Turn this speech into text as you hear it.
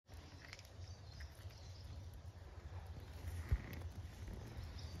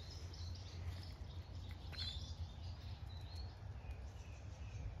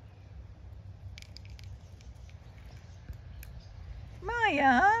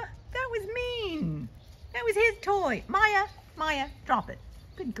Maya, that was mean. That was his toy. Maya, drop it.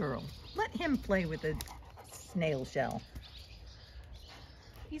 Good girl. Let him play with the snail shell.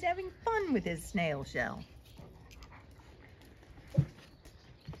 He's having fun with his snail shell.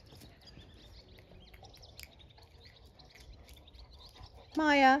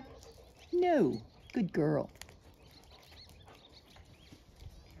 Maya, no. Good girl.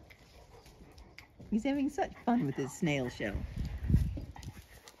 He's having such fun with his snail shell.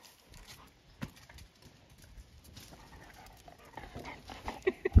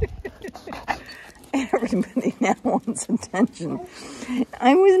 Everybody now wants attention.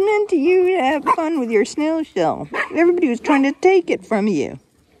 I was meant to you to have fun with your snail shell. Everybody was trying to take it from you.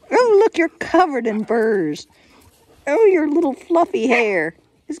 Oh, look, you're covered in burrs. Oh, your little fluffy hair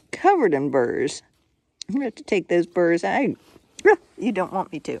is covered in burrs. I'm going to have to take those burrs out. You don't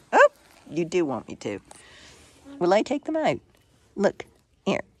want me to. Oh, you do want me to. Will I take them out? Look,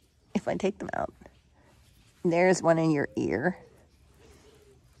 here. If I take them out. There's one in your ear.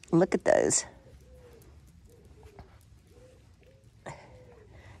 Look at those.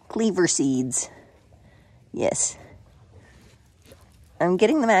 Cleaver seeds. Yes. I'm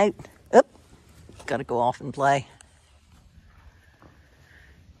getting them out. Oh, gotta go off and play.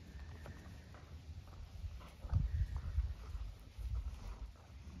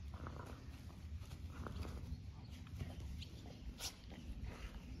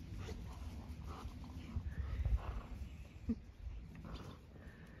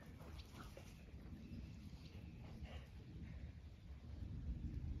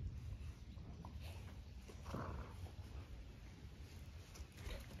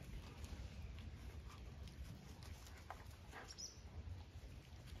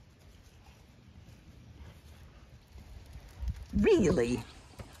 Really?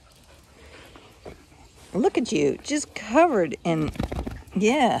 Look at you, just covered in,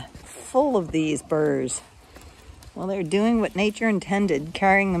 yeah, full of these burrs. Well, they're doing what nature intended,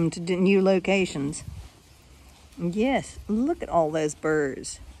 carrying them to new locations. Yes, look at all those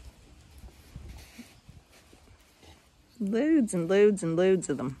burrs. Loads and loads and loads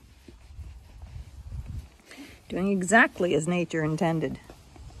of them. Doing exactly as nature intended.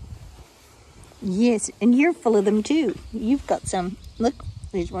 Yes, and you're full of them too. You've got some. Look,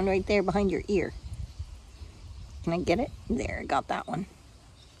 there's one right there behind your ear. Can I get it? There, I got that one.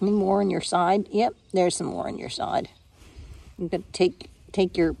 Any more on your side? Yep, there's some more on your side. I'm going to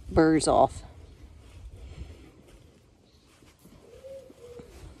take your burrs off.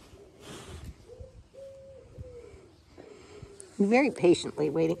 Very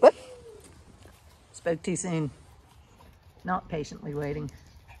patiently waiting. Whoop! Spoke too soon. Not patiently waiting.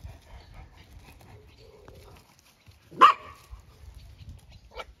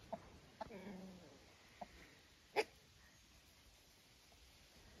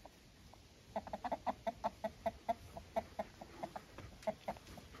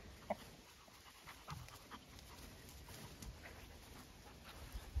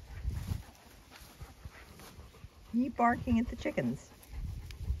 You barking at the chickens.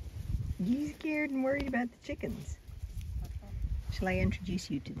 You scared and worried about the chickens. Shall I introduce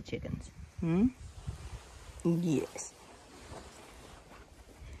you to the chickens? Hmm? Yes.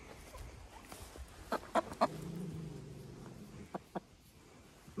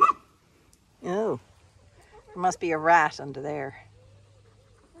 Oh, there must be a rat under there.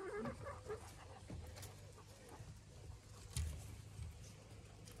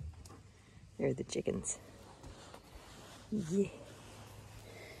 There are the chickens. Yeah.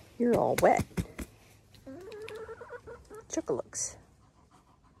 You're all wet. Chookalooks.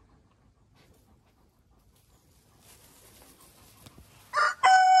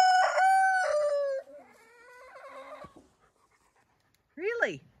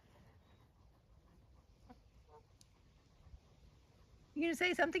 Really? You gonna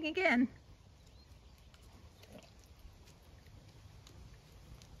say something again?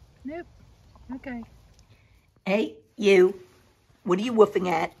 Nope. Okay. Hey, you. What are you woofing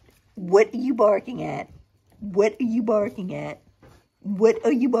at? What are you barking at? What are you barking at? What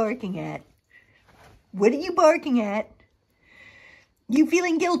are you barking at? What are you barking at? You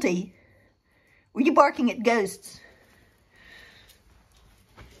feeling guilty? Were you barking at ghosts?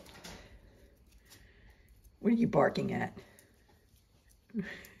 What are you barking at?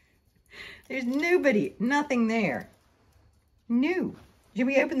 There's nobody, nothing there. No. Should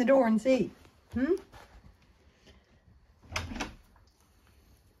we open the door and see? Hmm?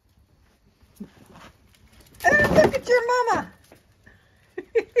 Oh, look at your mama.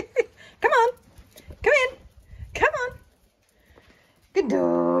 Come on. Come in. Come on. Good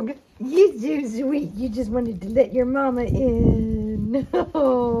dog. You're so sweet. You just wanted to let your mama in.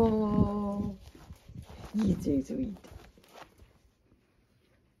 No. You're so sweet.